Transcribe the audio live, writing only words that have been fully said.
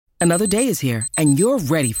Another day is here, and you're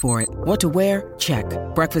ready for it. What to wear? Check.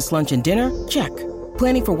 Breakfast, lunch, and dinner? Check.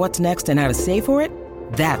 Planning for what's next and how to save for it?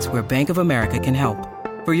 That's where Bank of America can help.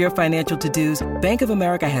 For your financial to-dos, Bank of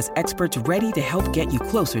America has experts ready to help get you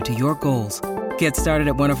closer to your goals. Get started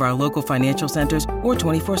at one of our local financial centers or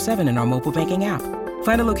 24/7 in our mobile banking app.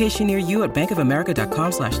 Find a location near you at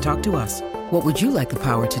bankofamerica.com/talktous. What would you like the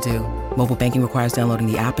power to do? Mobile banking requires downloading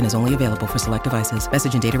the app and is only available for select devices.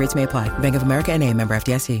 Message and data rates may apply. Bank of America N.A., member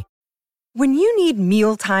FDIC. When you need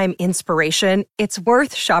mealtime inspiration, it's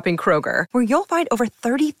worth shopping Kroger, where you'll find over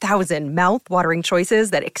 30,000 mouth-watering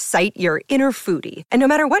choices that excite your inner foodie. And no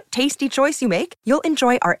matter what tasty choice you make, you'll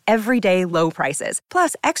enjoy our everyday low prices,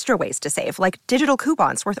 plus extra ways to save, like digital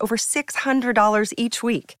coupons worth over $600 each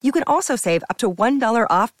week. You can also save up to $1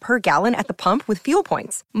 off per gallon at the pump with fuel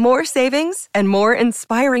points. More savings and more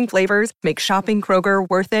inspiring flavors make shopping Kroger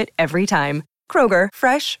worth it every time. Kroger,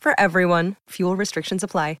 fresh for everyone. Fuel restrictions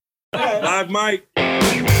apply. Live Mike.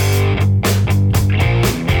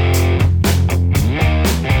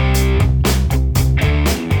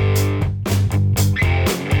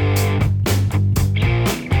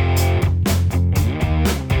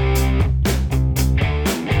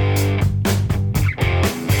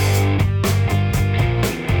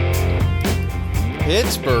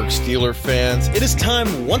 Pittsburgh Steelers fans, it is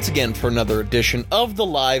time once again for another edition of the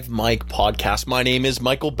Live Mike podcast. My name is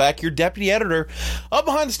Michael Beck, your deputy editor of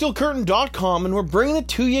BehindTheSteelCurtain.com, and we're bringing it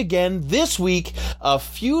to you again this week, a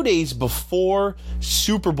few days before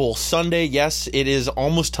Super Bowl Sunday. Yes, it is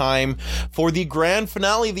almost time for the grand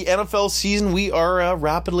finale of the NFL season. We are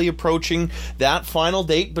rapidly approaching that final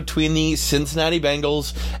date between the Cincinnati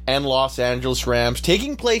Bengals and Los Angeles Rams,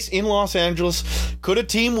 taking place in Los Angeles. Could a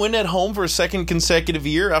team win at home for a second consecutive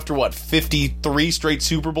year after 53 straight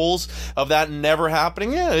Super Bowls of that never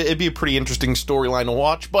happening? Yeah, it'd be a pretty interesting storyline to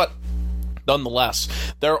watch, but nonetheless,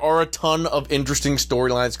 there are a ton of interesting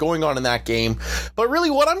storylines going on in that game. But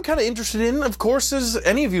really what I'm kind of interested in, of course, as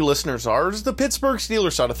any of you listeners are, is the Pittsburgh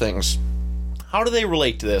Steelers side of things. How do they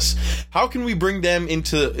relate to this? How can we bring them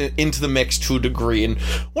into the mix to a degree? And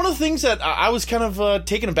one of the things that I was kind of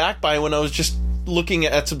taken aback by when I was just looking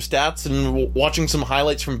at some stats and watching some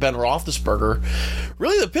highlights from Ben Roethlisberger,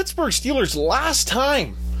 really the Pittsburgh Steelers' last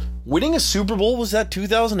time winning a Super Bowl was that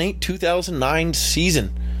 2008-2009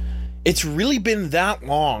 season. It's really been that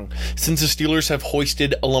long since the Steelers have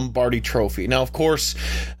hoisted a Lombardi trophy. Now, of course,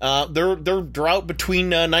 their drought between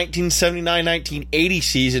 1979-1980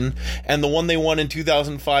 season and the one they won in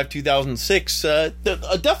 2005-2006,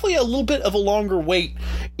 definitely a little bit of a longer wait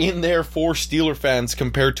in there for Steeler fans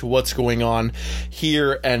compared to what's going on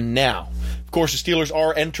here and now. Of course, the Steelers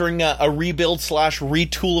are entering a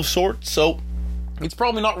rebuild/retool of sorts, so it's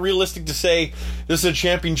probably not realistic to say this is a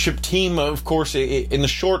championship team, of course, in the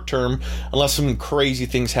short term, unless some crazy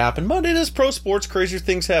things happen. But it is pro sports, crazier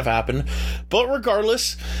things have happened. But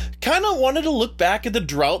regardless, kind of wanted to look back at the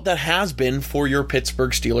drought that has been for your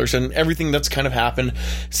Pittsburgh Steelers and everything that's kind of happened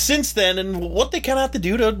since then and what they kind of have to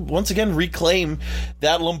do to, once again, reclaim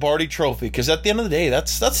that Lombardi trophy. Because at the end of the day,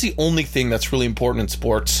 that's the only thing that's really important in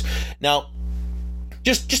sports. Now,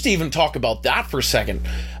 Just to even talk about that for a second.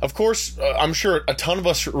 Of course, I'm sure a ton of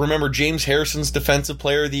us remember James Harrison's Defensive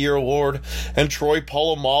Player of the Year award and Troy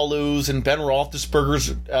Polamalu's and Ben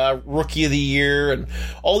Roethlisberger's Rookie of the Year and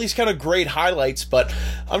all these kind of great highlights. But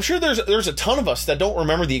I'm sure there's a ton of us that don't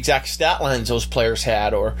remember the exact stat lines those players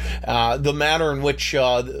had or the manner in which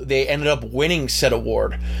they ended up winning said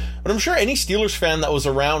award. But I'm sure any Steelers fan that was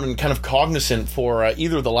around and kind of cognizant for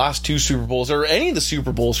either the last two Super Bowls or any of the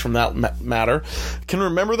Super Bowls from that matter can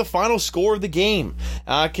remember the final score of the game,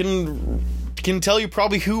 can tell you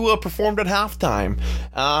probably who performed at halftime,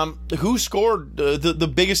 who scored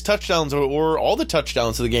the biggest touchdowns or all the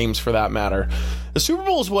touchdowns of the games for that matter. The Super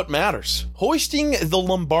Bowl is what matters. Hoisting the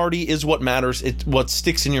Lombardi is what matters. It's what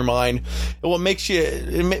sticks in your mind. And what makes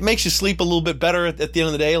you sleep a little bit better at the end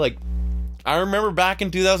of the day. Like, I remember back in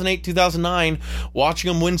 2008, 2009,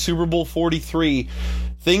 watching them win Super Bowl 43.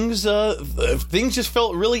 Things just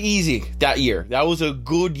felt really easy that year. That was a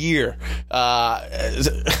good year,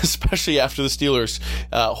 especially after the Steelers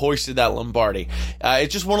hoisted that Lombardi.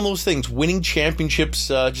 It's just one of those things. Winning championships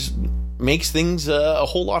just makes things a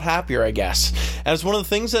whole lot happier, I guess. And it's one of the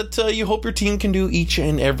things that you hope your team can do each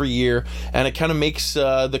and every year. And it kind of makes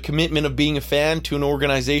the commitment of being a fan to an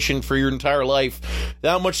organization for your entire life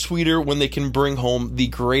that much sweeter when they can bring home the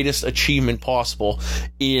greatest achievement possible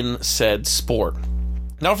in said sport.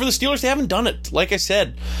 Now, for the Steelers, they haven't done it, like I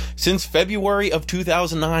said, since February of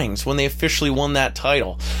 2009 when they officially won that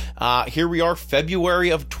title. Here we are,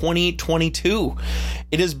 February of 2022.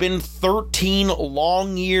 It has been 13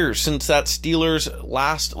 long years since that Steelers'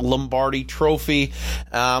 last Lombardi trophy.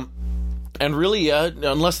 And really,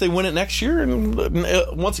 unless they win it next year, and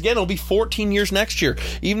once again, it'll be 14 years next year,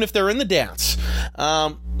 even if they're in the dance.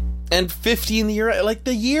 And 50 in the year, like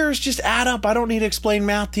the years just add up. I don't need to explain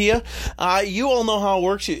math to you. You all know how it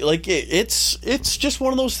works. Like it's just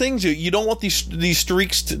one of those things. You don't want these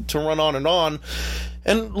streaks to run on and on.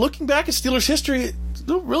 And looking back at Steelers history,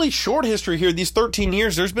 really short history here, these 13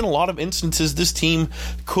 years, there's been a lot of instances this team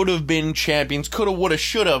could have been champions, coulda, woulda,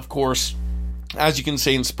 shoulda, of course. As you can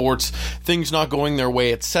say in sports, things not going their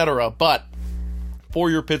way, etc. But for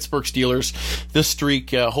your Pittsburgh Steelers, this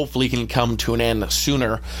streak hopefully can come to an end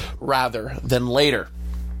sooner rather than later.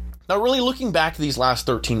 Now, really looking back at these last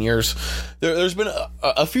 13 years, there's been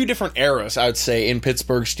a few different eras, I would say, in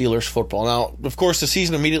Pittsburgh Steelers football. Now, of course, the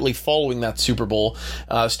season immediately following that Super Bowl,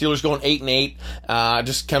 Steelers going 8-8,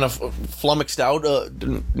 just kind of flummoxed out,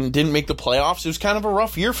 didn't make the playoffs. It was kind of a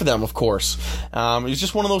rough year for them, of course. It was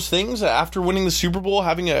just one of those things, after winning the Super Bowl,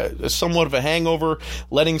 having a somewhat of a hangover,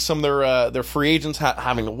 letting some of their free agents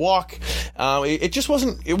having to walk. It just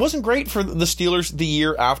wasn't great for the Steelers the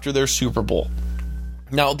year after their Super Bowl.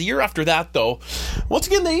 Now, the year after that, though, once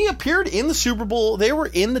again, they appeared in the Super Bowl. They were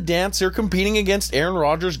in the dance. They're competing against Aaron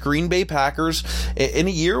Rodgers' Green Bay Packers in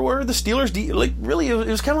a year where the Steelers, really, it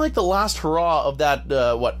was kind of like the last hurrah of that,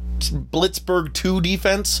 Blitzburg 2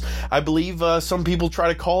 defense, I believe some people try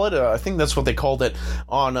to call it. I think that's what they called it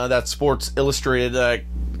on that Sports Illustrated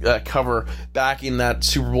cover back in that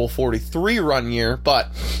Super Bowl 43 run year. But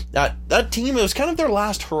that team, it was kind of their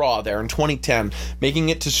last hurrah there in 2010, making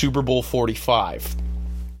it to Super Bowl 45.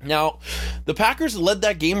 Now, the Packers led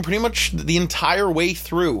that game pretty much the entire way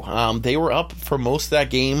through. They were up for most of that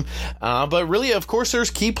game. But really, of course, there's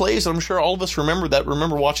key plays. I'm sure all of us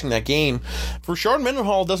remember watching that game. For Rashard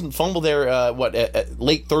Mendenhall doesn't fumble there, at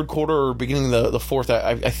late third quarter or beginning of the fourth.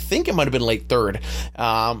 I think it might have been late third.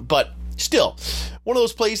 But still, one of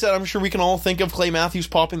those plays that I'm sure we can all think of, Clay Matthews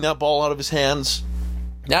popping that ball out of his hands.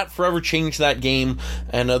 That forever changed that game,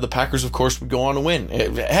 and the Packers, of course, would go on to win.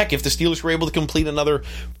 Heck, if the Steelers were able to complete another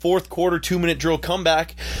fourth quarter 2-minute drill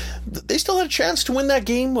comeback, they still had a chance to win that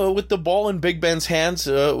game with the ball in Big Ben's hands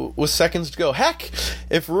with seconds to go. Heck,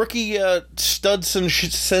 if rookie stud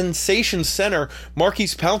sensation center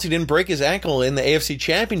Marquise Pouncey didn't break his ankle in the AFC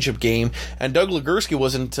Championship game, and Doug Legursky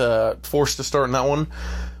wasn't forced to start in that one,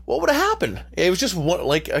 what would have happened? It was just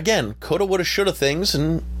again, coulda, woulda, shoulda things,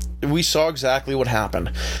 and we saw exactly what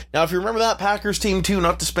happened. Now, if you remember that Packers team too,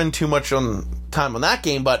 not to spend too much time on that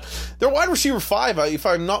game, but their wide receiver 5, if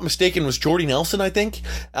I'm not mistaken, was Jordy Nelson, I think.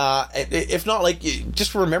 If not,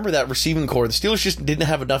 just remember that receiving core. The Steelers just didn't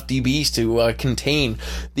have enough DBs to contain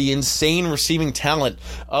the insane receiving talent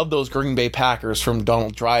of those Green Bay Packers, from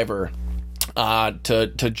Donald Driver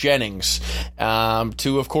to Jennings,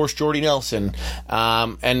 to, of course, Jordy Nelson,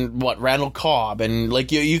 and Randall Cobb, and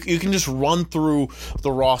you can just run through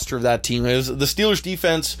the roster of that team. It was the Steelers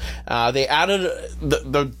defense. They added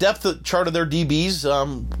the depth chart of their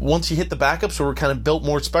DBs once you hit the backups, so we're kind of built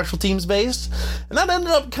more special teams based, and that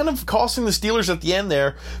ended up kind of costing the Steelers at the end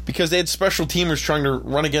there, because they had special teamers trying to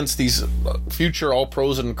run against these future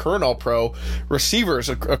All-Pros and current All-Pro receivers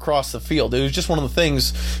across the field. It was just one of the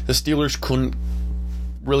things the Steelers couldn't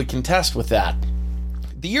really contest with that.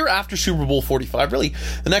 The year after Super Bowl 45, really,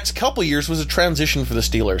 the next couple years was a transition for the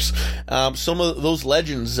Steelers. Some of those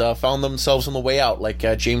legends found themselves on the way out, like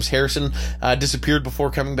James Harrison disappeared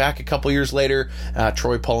before coming back a couple years later.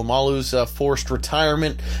 Troy Polamalu's forced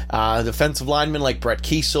retirement. Defensive linemen like Brett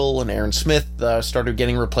Kiesel and Aaron Smith started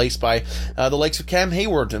getting replaced by the likes of Cam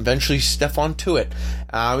Hayward and eventually Stephon Tuitt.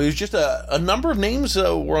 It was just a number of names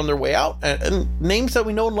were on their way out, and names that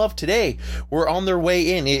we know and love today were on their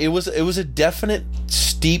way in. It was a definite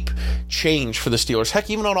steep change for the Steelers.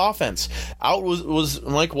 Heck, even on offense, out was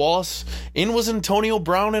Mike Wallace, in was Antonio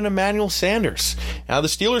Brown and Emmanuel Sanders. Now the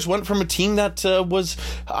Steelers went from a team that was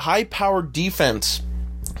a high-powered defense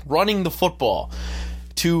running the football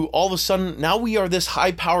to all of a sudden now we are this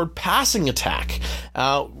high-powered passing attack.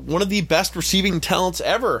 One of the best receiving talents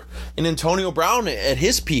ever in Antonio Brown at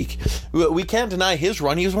his peak. We can't deny his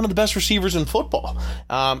run. He was one of the best receivers in football.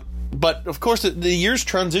 But, of course, the years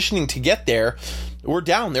transitioning to get there were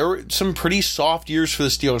down. There were some pretty soft years for the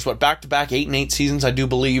Steelers, back-to-back 8-8 seasons, I do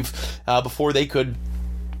believe, before they could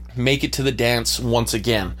make it to the dance once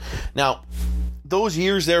again. Now, those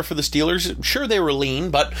years there for the Steelers, sure, they were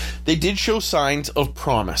lean, but they did show signs of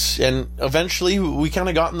promise. And eventually, we kind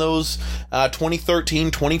of got in those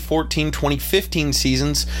 2013, 2014, 2015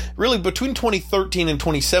 seasons. Really, between 2013 and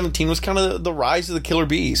 2017 was kind of the rise of the Killer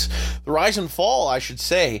Bees. The rise and fall, I should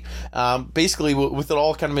say. Basically, with it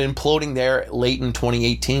all kind of imploding there late in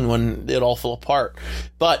 2018 when it all fell apart.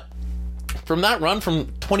 But from that run from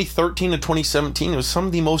 2013 to 2017, it was some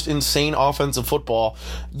of the most insane offensive football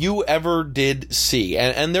you ever did see.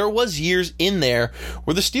 And there was years in there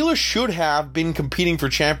where the Steelers should have been competing for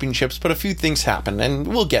championships, but a few things happened, and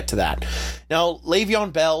we'll get to that. Now,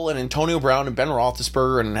 Le'Veon Bell and Antonio Brown and Ben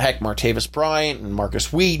Roethlisberger and heck, Martavis Bryant and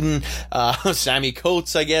Marcus Wheaton, Sammy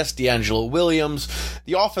Coates, I guess, D'Angelo Williams.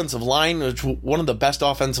 The offensive line was one of the best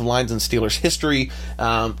offensive lines in Steelers history.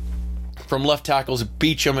 From left tackles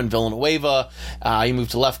Beachum and Villanueva, you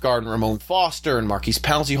moved to left guard and Ramon Foster and Marquise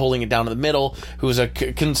Pouncey holding it down in the middle, who was a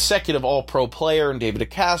consecutive All-Pro player, and David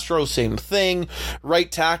DeCastro, same thing. Right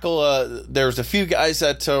tackle, there's a few guys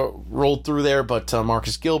that rolled through there, but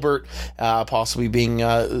Marcus Gilbert possibly being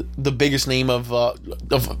the biggest name of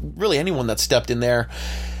really anyone that stepped in there.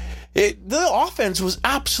 The offense was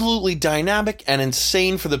absolutely dynamic and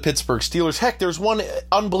insane for the Pittsburgh Steelers. Heck, there's one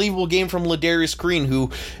unbelievable game from Ladarius Green, who,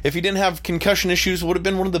 if he didn't have concussion issues, would have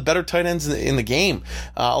been one of the better tight ends in the game.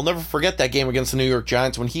 I'll never forget that game against the New York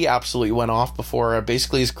Giants when he absolutely went off before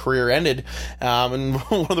basically his career ended. And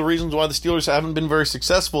one of the reasons why the Steelers haven't been very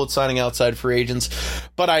successful at signing outside free agents.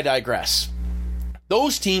 But I digress.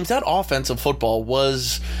 Those teams, that offensive football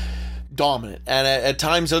was dominant and at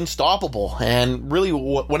times unstoppable, and really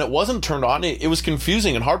when it wasn't turned on, it was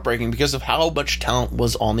confusing and heartbreaking because of how much talent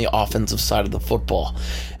was on the offensive side of the football.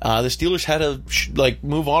 The Steelers had to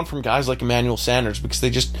move on from guys like Emmanuel Sanders because they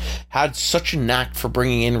just had such a knack for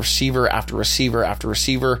bringing in receiver after receiver after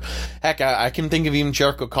receiver. Heck, I can think of even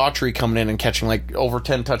Jericho Cotchery coming in and catching over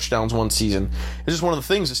 10 touchdowns one season. It's just one of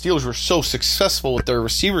the things. The Steelers were so successful with their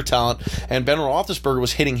receiver talent, and Ben Roethlisberger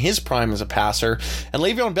was hitting his prime as a passer, and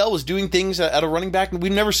Le'Veon Bell was doing things at a running back that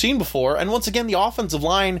we've never seen before. And once again, the offensive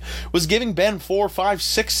line was giving Ben 4, 5,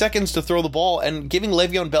 6 seconds to throw the ball and giving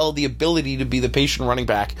Le'Veon Bell the ability to be the patient running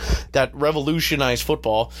back that revolutionized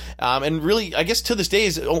football. And really, I guess to this day,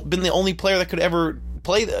 has been the only player that could ever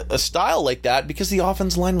play a style like that because the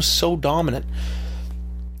offensive line was so dominant.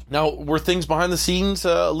 Now, were things behind the scenes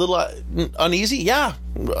a little uneasy? Yeah,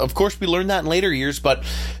 of course we learned that in later years, but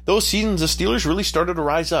those seasons the Steelers really started to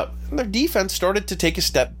rise up. And their defense started to take a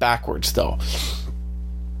step backwards, though.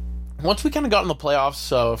 Once we kind of got in the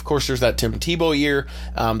playoffs, of course there's that Tim Tebow year,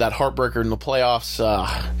 that heartbreaker in the playoffs.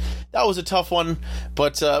 That was a tough one,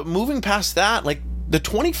 but moving past that, the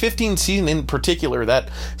 2015 season in particular, that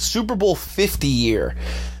Super Bowl 50 year,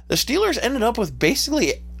 the Steelers ended up with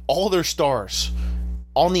basically all their stars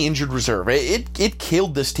on the injured reserve. It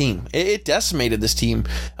killed this team. It decimated this team.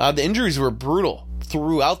 The injuries were brutal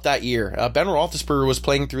throughout that year. Ben Roethlisberger was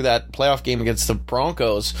playing through that playoff game against the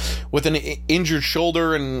Broncos with an injured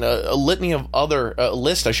shoulder and a litany of other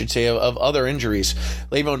of other injuries.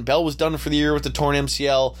 Le'Veon Bell was done for the year with the torn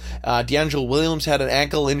MCL. D'Angelo Williams had an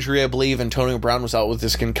ankle injury, I believe. Antonio Brown was out with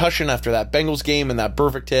his concussion after that Bengals game and that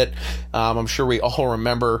perfect hit. I'm sure we all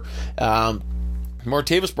remember.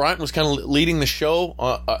 Martavis Bryant was kind of leading the show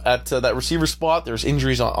at that receiver spot. There's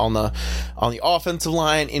injuries on the offensive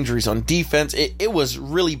line, injuries on defense. It was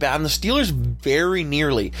really bad. And the Steelers very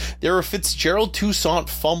nearly, they were a Fitzgerald Toussaint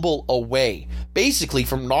fumble away, basically,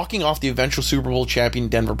 from knocking off the eventual Super Bowl champion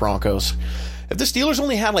Denver Broncos. If the Steelers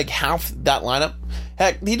only had half that lineup,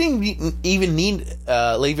 heck, they didn't even need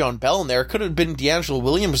Le'Veon Bell in there. It could have been D'Angelo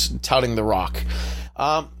Williams touting the rock.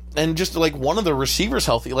 And just one of the receivers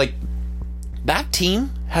healthy, that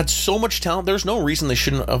team had so much talent. There's no reason they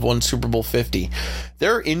shouldn't have won Super Bowl 50.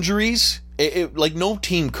 Their injuries, no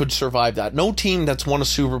team could survive that. No team that's won a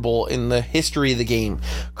Super Bowl in the history of the game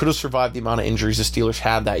could have survived the amount of injuries the Steelers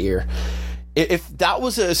had that year. If that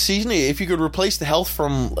was a season, if you could replace the health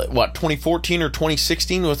from 2014 or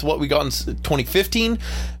 2016 with what we got in 2015,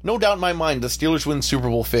 no doubt in my mind the Steelers win Super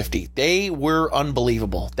Bowl 50. They were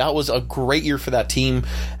unbelievable. That was a great year for that team.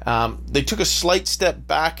 They took a slight step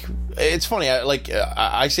back. It's funny,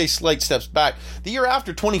 I say slight steps back. The year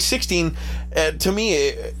after 2016, to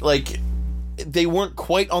me, they weren't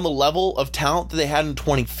quite on the level of talent that they had in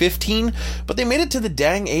 2015, but they made it to the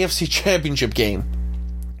dang AFC Championship game.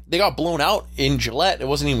 They got blown out in Gillette. It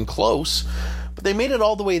wasn't even close. But they made it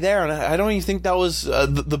all the way there, and I don't even think that was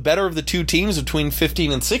the better of the two teams between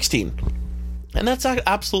 15 and 16. And that's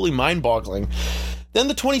absolutely mind-boggling. Then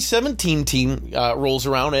the 2017 team rolls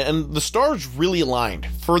around, and the stars really aligned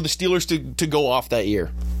for the Steelers to go off that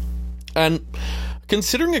year. And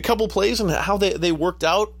considering a couple plays and how they worked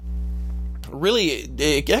out, really,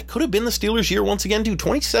 it could have been the Steelers' year once again, too.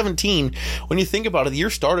 2017, when you think about it, the year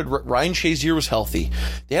started, Ryan Shazier was healthy.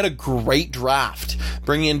 They had a great draft,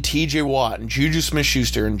 bringing in TJ Watt and Juju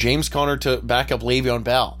Smith-Schuster and James Conner to back up Le'Veon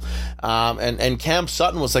Bell. And Cam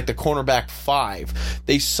Sutton was like the cornerback 5.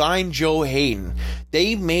 They signed Joe Hayden.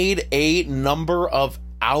 They made a number of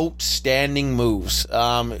outstanding moves.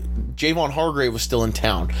 Javon Hargrave was still in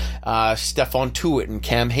town. Stephon Tuitt and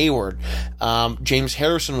Cam Hayward. James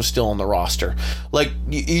Harrison was still on the roster. Like,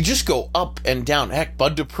 you just go up and down. Heck,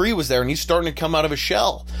 Bud Dupree was there, and he's starting to come out of his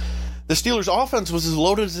shell. The Steelers' offense was as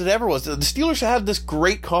loaded as it ever was. The Steelers had this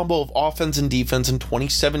great combo of offense and defense in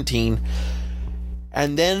 2017.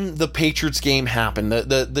 And then the Patriots game happened.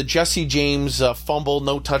 The Jesse James fumble,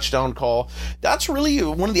 no touchdown call. That's really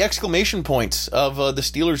one of the exclamation points of the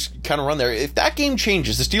Steelers kind of run there. If that game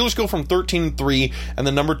changes, the Steelers go from 13-3 and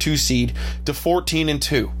the number 2 seed to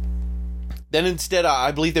 14-2. Then instead,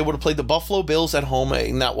 I believe they would have played the Buffalo Bills at home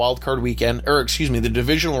in that wild card weekend, the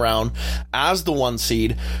divisional round as the 1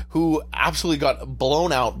 seed, who absolutely got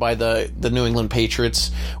blown out by the New England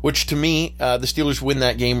Patriots, which to me, the Steelers win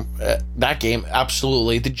that game,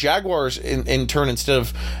 absolutely. The Jaguars, in turn, instead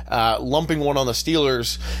of lumping one on the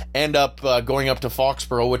Steelers, end up going up to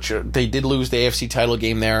Foxborough, which they did lose the AFC title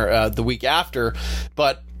game there the week after,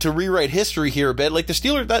 but to rewrite history here a bit, like the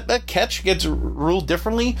Steelers, that catch gets ruled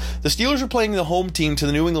differently. The Steelers are playing the home team to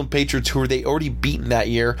the New England Patriots, who they already beaten that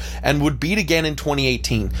year and would beat again in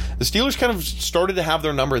 2018. The Steelers kind of started to have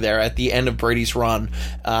their number there at the end of Brady's run,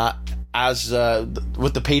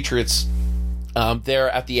 with the Patriots there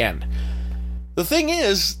at the end. The thing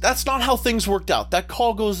is, that's not how things worked out. That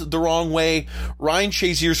call goes the wrong way. Ryan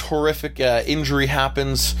Shazier's horrific injury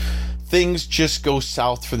happens. Things just go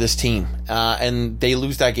south for this team, and they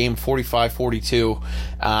lose that game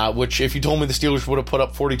 45-42, which if you told me the Steelers would have put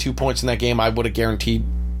up 42 points in that game, I would have guaranteed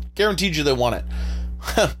you they won it.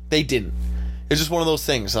 They didn't. It's just one of those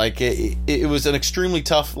things. Like, it was an extremely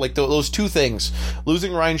tough, like those two things.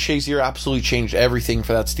 Losing Ryan Shazier absolutely changed everything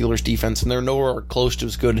for that Steelers defense, and they're nowhere close to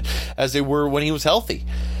as good as they were when he was healthy.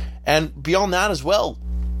 And beyond that as well,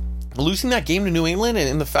 losing that game to New England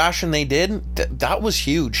in the fashion they did, that was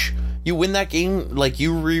huge. You win that game, like,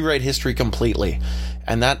 you rewrite history completely.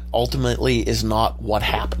 And that ultimately is not what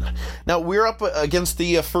happened. Now, we're up against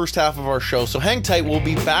the first half of our show, so hang tight. We'll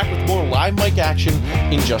be back with more live mic action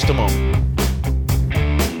in just a moment.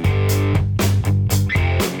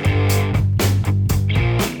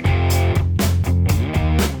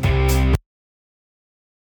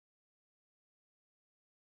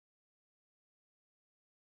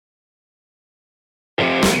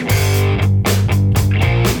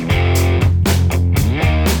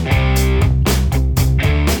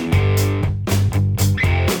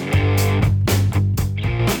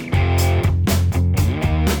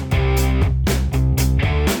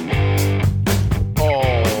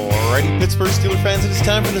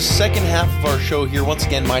 Time for the second half of our show here. Once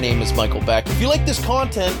again, my name is Michael Beck. If you like this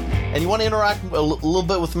content and you want to interact a little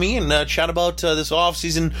bit with me and chat about this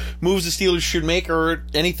offseason moves the Steelers should make or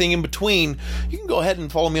anything in between, you can go ahead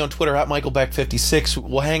and follow me on Twitter at MichaelBeck56.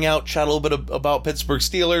 We'll hang out, chat a little bit about Pittsburgh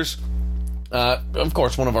Steelers. Of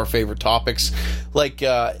course, one of our favorite topics, like,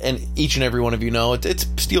 and each and every one of you know, it's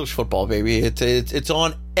Steelers football, baby. It's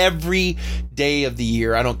on every day of the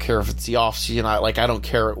year. I don't care if it's the off season. I don't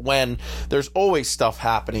care when. There's always stuff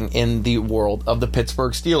happening in the world of the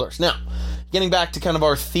Pittsburgh Steelers. Now, getting back to kind of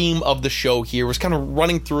our theme of the show here, was kind of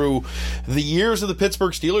running through the years of the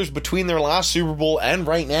Pittsburgh Steelers between their last Super Bowl and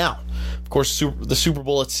right now. Of course, the Super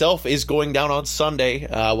Bowl itself is going down on Sunday,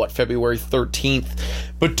 February 13th,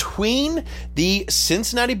 between the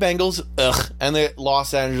Cincinnati Bengals and the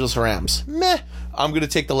Los Angeles Rams. I'm going to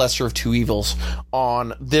take the lesser of two evils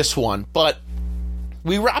on this one, but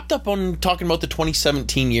we wrapped up on talking about the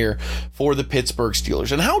 2017 year for the Pittsburgh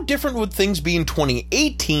Steelers, and how different would things be in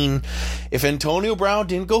 2018 if Antonio Brown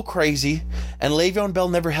didn't go crazy and Le'Veon Bell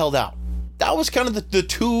never held out. That was kind of the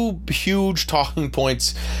two huge talking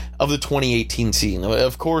points of the 2018 season.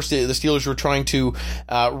 Of course, the Steelers were trying to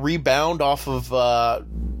rebound off of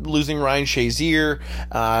losing Ryan Shazier,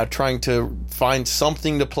 trying to find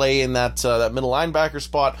something to play in that middle linebacker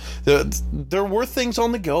spot. There were things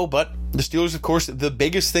on the go, but the Steelers, of course, the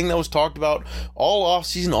biggest thing that was talked about all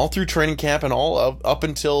offseason, all through training camp, and all up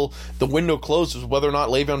until the window closed was whether or not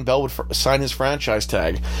Le'Veon Bell would sign his franchise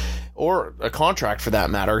tag, or a contract for that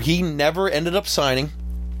matter. He never ended up signing.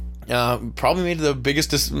 Probably made the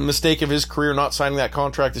biggest mistake of his career not signing that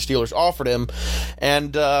contract the Steelers offered him.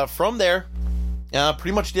 And from there,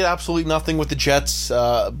 Pretty much did absolutely nothing with the Jets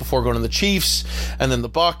before going to the Chiefs, and then the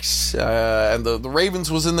Bucks, and the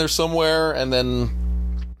Ravens was in there somewhere, and then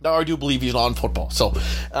I do believe he's on football. So,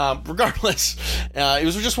 regardless, it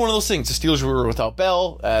was just one of those things. The Steelers were without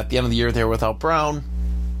Bell. At the end of the year, they were without Brown,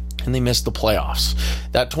 and they missed the playoffs.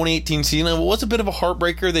 That 2018 season was a bit of a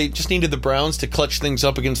heartbreaker. They just needed the Browns to clutch things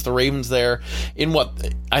up against the Ravens there in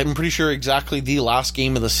what I'm pretty sure exactly the last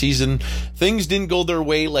game of the season. Things didn't go their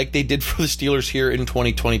way like they did for the Steelers here in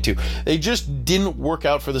 2022. They just didn't work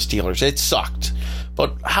out for the Steelers. It sucked.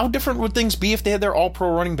 But how different would things be if they had their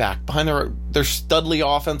all-pro running back behind their studly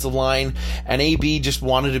offensive line and AB just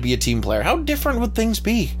wanted to be a team player? How different would things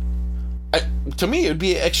be? To me, it would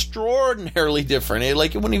be extraordinarily different.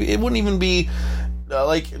 It wouldn't even be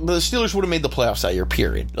like the Steelers would have made the playoffs that year.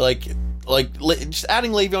 Period. Like just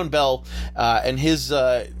adding Le'Veon Bell and his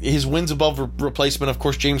wins above replacement. Of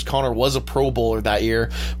course, James Conner was a Pro Bowler that year,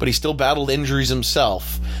 but he still battled injuries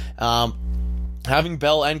himself. Having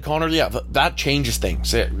Bell and Conner, that changes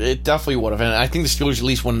things. It definitely would have. And I think the Steelers at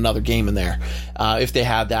least won another game in there if they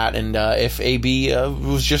had that, and if AB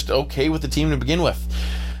was just okay with the team to begin with.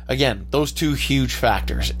 Again, those two huge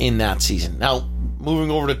factors in that season. Now,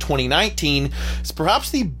 moving over to 2019, it's perhaps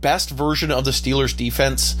the best version of the Steelers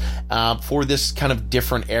defense for this kind of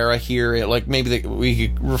different era here. Like maybe we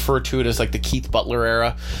could refer to it as like the Keith Butler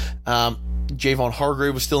era. Javon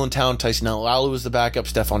Hargrave was still in town. Tyson Alualu was the backup.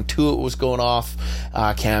 Stephon Tuitt was going off.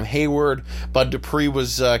 Cam Hayward. Bud Dupree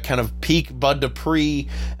was kind of peak Bud Dupree.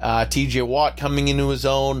 TJ Watt coming into his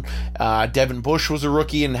own. Devin Bush was a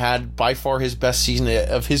rookie and had by far his best season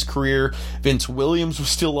of his career. Vince Williams was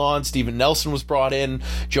still on. Steven Nelson was brought in.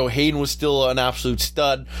 Joe Hayden was still an absolute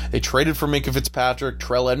stud. They traded for Minkah Fitzpatrick.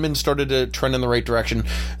 Terrell Edmonds started to trend in the right direction.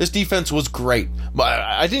 This defense was great.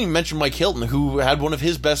 I didn't even mention Mike Hilton, who had one of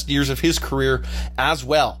his best years of his career as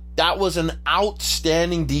well. That was an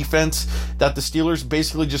outstanding defense that the Steelers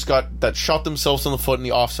basically just shot themselves in the foot in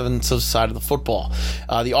the offensive side of the football.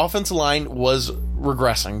 The offensive line was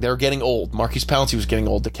regressing. They're getting old. Marquise Pouncey was getting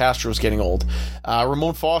old. DeCastro was getting old.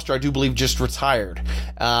 Ramon Foster, I do believe, just retired.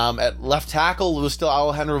 At left tackle, it was still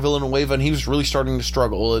Alejandro Villanueva, and he was really starting to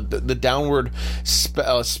struggle. The downward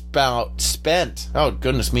spent, oh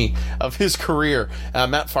goodness me, of his career.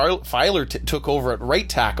 Matt Filer took over at right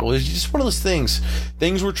tackle. It was just one of those things.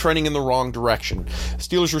 Things were trending in the wrong direction.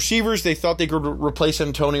 Steelers receivers, they thought they could replace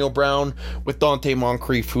Antonio Brown with Dante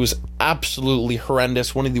Moncrief, who's absolutely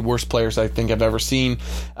horrendous. One of the worst players I think I've ever seen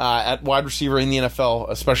at wide receiver in the NFL,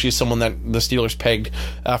 especially someone that the Steelers pegged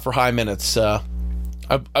for high minutes. I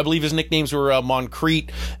believe his nicknames were Moncrief,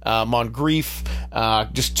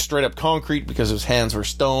 just straight up concrete because his hands were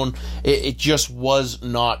stone. It just was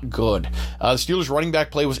not good. The Steelers' running back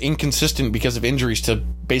play was inconsistent because of injuries to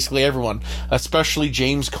basically everyone, especially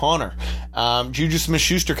James Conner. Juju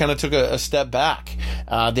Smith-Schuster kind of took a step back.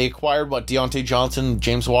 They acquired Deontay Johnson.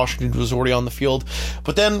 James Washington was already on the field.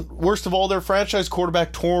 But then, worst of all, their franchise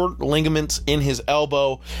quarterback tore ligaments in his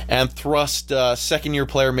elbow and thrust second-year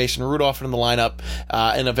player Mason Rudolph into the lineup,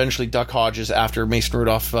 and eventually Duck Hodges after Mason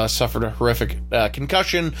Rudolph suffered a horrific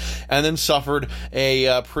concussion and then suffered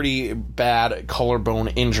a pretty bad collarbone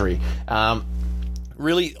injury.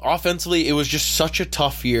 Really, offensively, it was just such a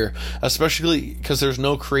tough year, especially because there's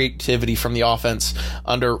no creativity from the offense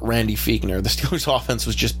under Randy Fichtner. The Steelers' offense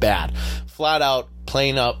was just bad. Flat out,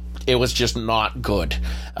 plain up, it was just not good.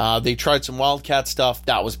 They tried some Wildcat stuff.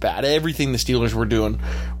 That was bad. Everything the Steelers were doing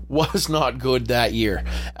was not good that year,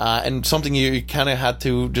 and something you kind of had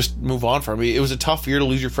to just move on from. It was a tough year to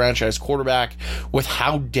lose your franchise quarterback with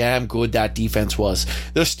how damn good that defense was.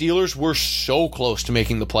 The Steelers were so close to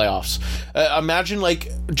making the playoffs. Imagine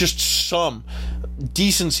just some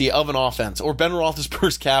decency of an offense, or Ben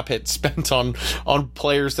Roethlisberger's cap hit spent on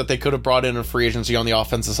players that they could have brought in free agency on the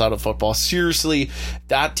offensive side of football. Seriously,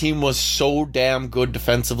 that team was so damn good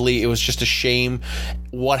defensively. It was just a shame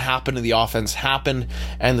what happened to the offense happened,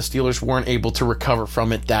 and the Steelers weren't able to recover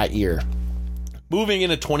from it that year. Moving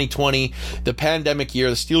into 2020, the pandemic year,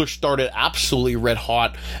 the Steelers started absolutely red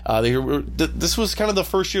hot. This was kind of the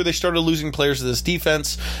first year they started losing players to this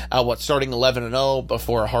defense. Starting 11-0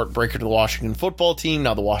 before a heartbreaker to the Washington football team.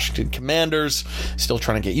 Now the Washington Commanders, still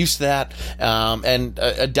trying to get used to that. And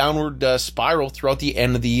a downward spiral throughout the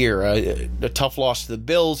end of the year. A tough loss to the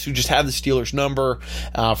Bills, who just had the Steelers' number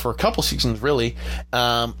for a couple seasons, really.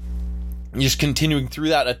 Just continuing through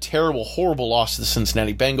that, a terrible, horrible loss to the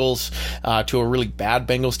Cincinnati Bengals, to a really bad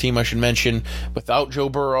Bengals team, I should mention, without Joe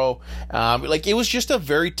Burrow. It was just a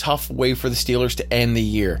very tough way for the Steelers to end the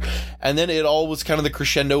year. And then it all was kind of the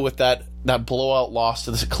crescendo with that that blowout loss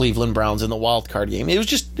to the Cleveland Browns in the wild card game. It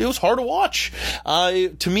was hard to watch.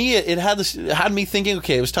 To me, it had me thinking,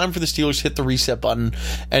 okay, it was time for the Steelers to hit the reset button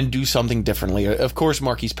and do something differently. Of course,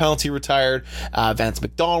 Marquise Pouncey retired, Vance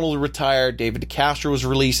McDonald retired, David DeCastro was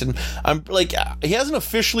released, and I'm like, he hasn't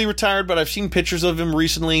officially retired, but I've seen pictures of him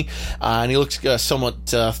recently, and he looks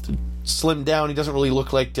somewhat slimmed down. He doesn't really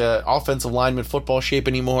look like offensive lineman football shape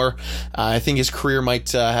anymore. I think his career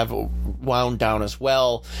might have wound down as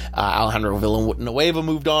well. Alejandro Villanueva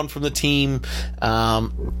moved on from the team.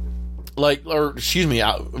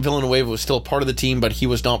 Villanueva was still a part of the team, but he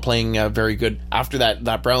was not playing very good after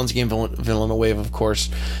that Browns game. Villanueva, of course,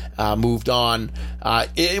 moved on.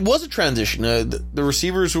 It was a transition. The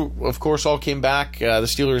receivers, of course, all came back. The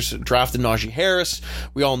Steelers drafted Najee Harris.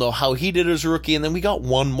 We all know how he did as a rookie, and then we got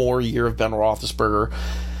one more year of Ben Roethlisberger.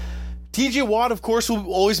 TJ Watt, of course, will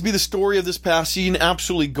always be the story of this past season,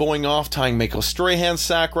 absolutely going off, tying Michael Strahan's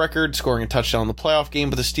sack record, scoring a touchdown in the playoff game,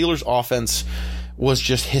 but the Steelers' offense was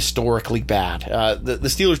just historically bad. The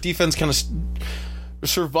Steelers' defense kind of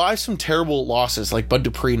survived some terrible losses like Bud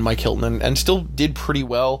Dupree and Mike Hilton and still did pretty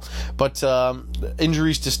well, but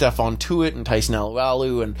injuries to Stephon Tuitt and Tyson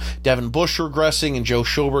Alualu and Devin Bush regressing and Joe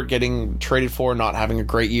Schobert getting traded for, not having a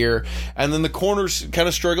great year, and then the corners kind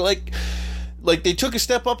of struggle. Like they took a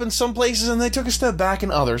step up in some places and they took a step back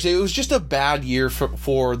in others. It was just a bad year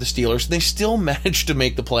for the Steelers. They still managed to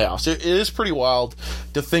make the playoffs. It is pretty wild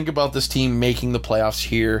to think about this team making the playoffs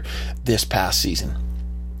here this past season.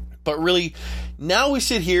 But really, now we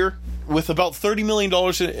sit here with about $30 million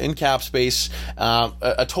in cap space,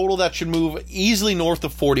 a total that should move easily north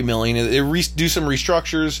of $40 million. They do some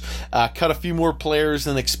restructures, cut a few more players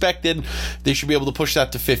than expected. They should be able to push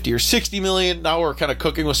that to $50 or $60 million. Now we're kind of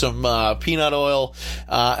cooking with some peanut oil,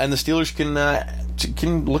 and the Steelers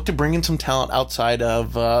can look to bring in some talent outside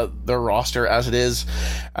of their roster as it is,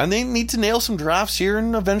 and they need to nail some drafts here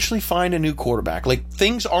and eventually find a new quarterback. Like,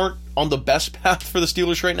 things aren't on the best path for the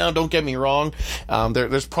Steelers right now, don't get me wrong.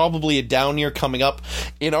 There's probably a down year coming up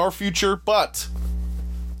in our future, but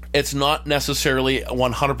it's not necessarily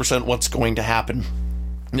 100% what's going to happen.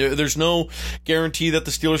 There's no guarantee that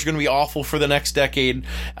the Steelers are going to be awful for the next decade.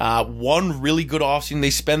 One really good offseason. They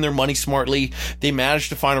spend their money smartly. They managed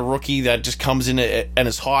to find a rookie that just comes in and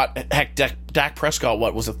is hot. Heck, Dak Prescott,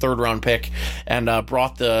 was a third-round pick, and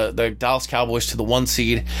brought the Dallas Cowboys to the 1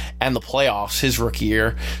 seed and the playoffs his rookie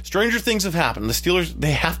year. Stranger things have happened. The Steelers,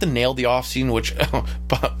 they have to nail the offseason, which,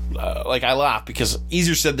 I laugh because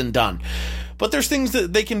easier said than done. But there's things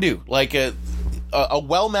that they can do, like a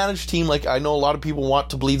well-managed team, like I know a lot of people want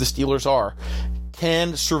to believe the Steelers are,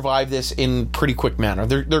 can survive this in pretty quick manner.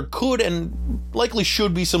 There could and likely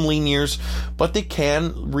should be some lean years, but they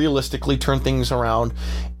can realistically turn things around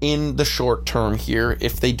in the short term here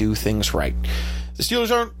if they do things right. The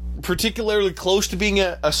Steelers aren't particularly close to being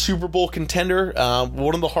a Super Bowl contender.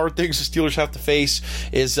 One of the hard things the Steelers have to face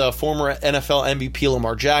is former NFL MVP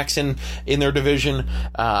Lamar Jackson in their division.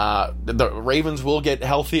 The Ravens will get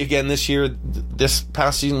healthy again this year. This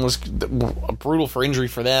past season was brutal for injury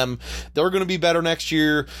for them. They're going to be better next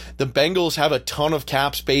year. The Bengals have a ton of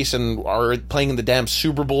cap space and are playing in the damn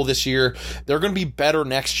Super Bowl this year. They're going to be better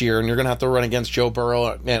next year, and you're going to have to run against Joe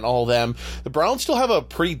Burrow and all of them. The Browns still have a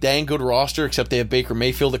pretty dang good roster, except they have Baker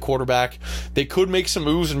Mayfield at quarterback. They could make some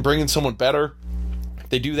moves and bring in someone better. If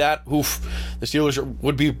they do that, the Steelers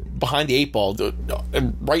would be behind the 8 ball.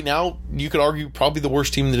 And right now, you could argue probably the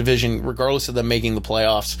worst team in the division, regardless of them making the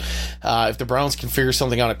playoffs. If the Browns can figure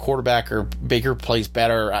something out at quarterback or Baker plays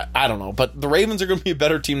better, I don't know. But the Ravens are going to be a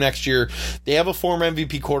better team next year. They have a former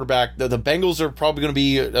MVP quarterback. The Bengals are probably going to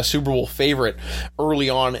be a Super Bowl favorite early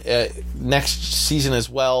on next season as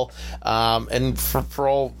well. And for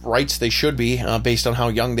all rights, they should be, based on how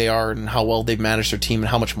young they are and how well they've managed their team and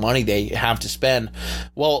how much money they have to spend.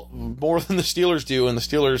 Well, more than the Steelers do, and the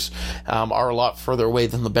Steelers are a lot further away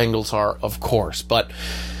than the Bengals are, of course. But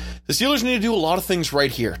the Steelers need to do a lot of things right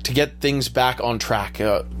here to get things back on track.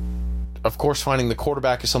 Of course, finding the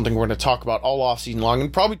quarterback is something we're going to talk about all offseason long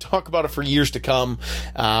and probably talk about it for years to come.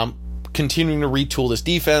 Continuing to retool this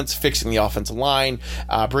defense, fixing the offensive line,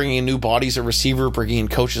 bringing in new bodies at receiver, bringing in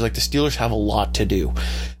coaches. Like, the Steelers have a lot to do.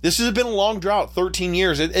 This has been a long drought, 13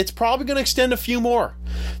 years. It's probably going to extend a few more.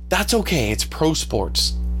 That's okay. It's pro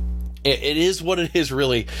sports. It is what it is,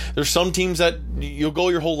 really. There's some teams that you'll go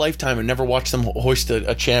your whole lifetime and never watch them hoist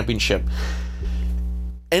a championship.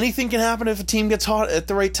 Anything can happen if a team gets hot at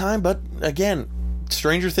the right time, but again,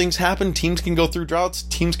 stranger things happen. Teams can go through droughts.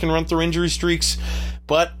 Teams can run through injury streaks,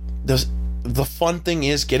 but the fun thing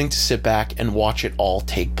is getting to sit back and watch it all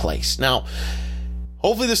take place. Now,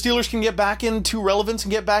 Hopefully the Steelers can get back into relevance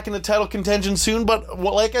and get back into title contention soon, but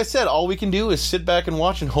like I said, all we can do is sit back and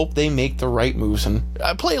watch and hope they make the right moves and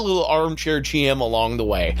play a little armchair GM along the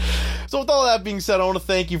way. So with all that being said, I want to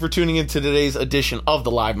thank you for tuning in to today's edition of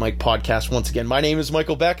the Live Mike Podcast. Once again, my name is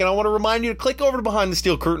Michael Beck, and I want to remind you to click over to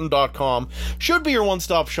BehindTheSteelCurtain.com. Should be your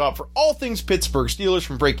one-stop shop for all things Pittsburgh Steelers,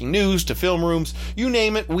 from breaking news to film rooms, you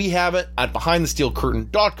name it, we have it at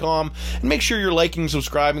BehindTheSteelCurtain.com. And make sure you're liking,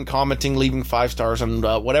 subscribing, commenting, leaving 5 stars on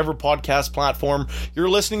whatever podcast platform you're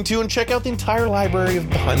listening to, and check out the entire library of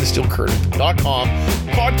BehindTheSteelCurtain.com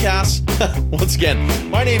podcasts. Once again,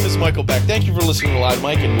 my name is Michael Beck. Thank you for listening to Live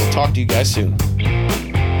Mike, and we'll talk to you guys soon.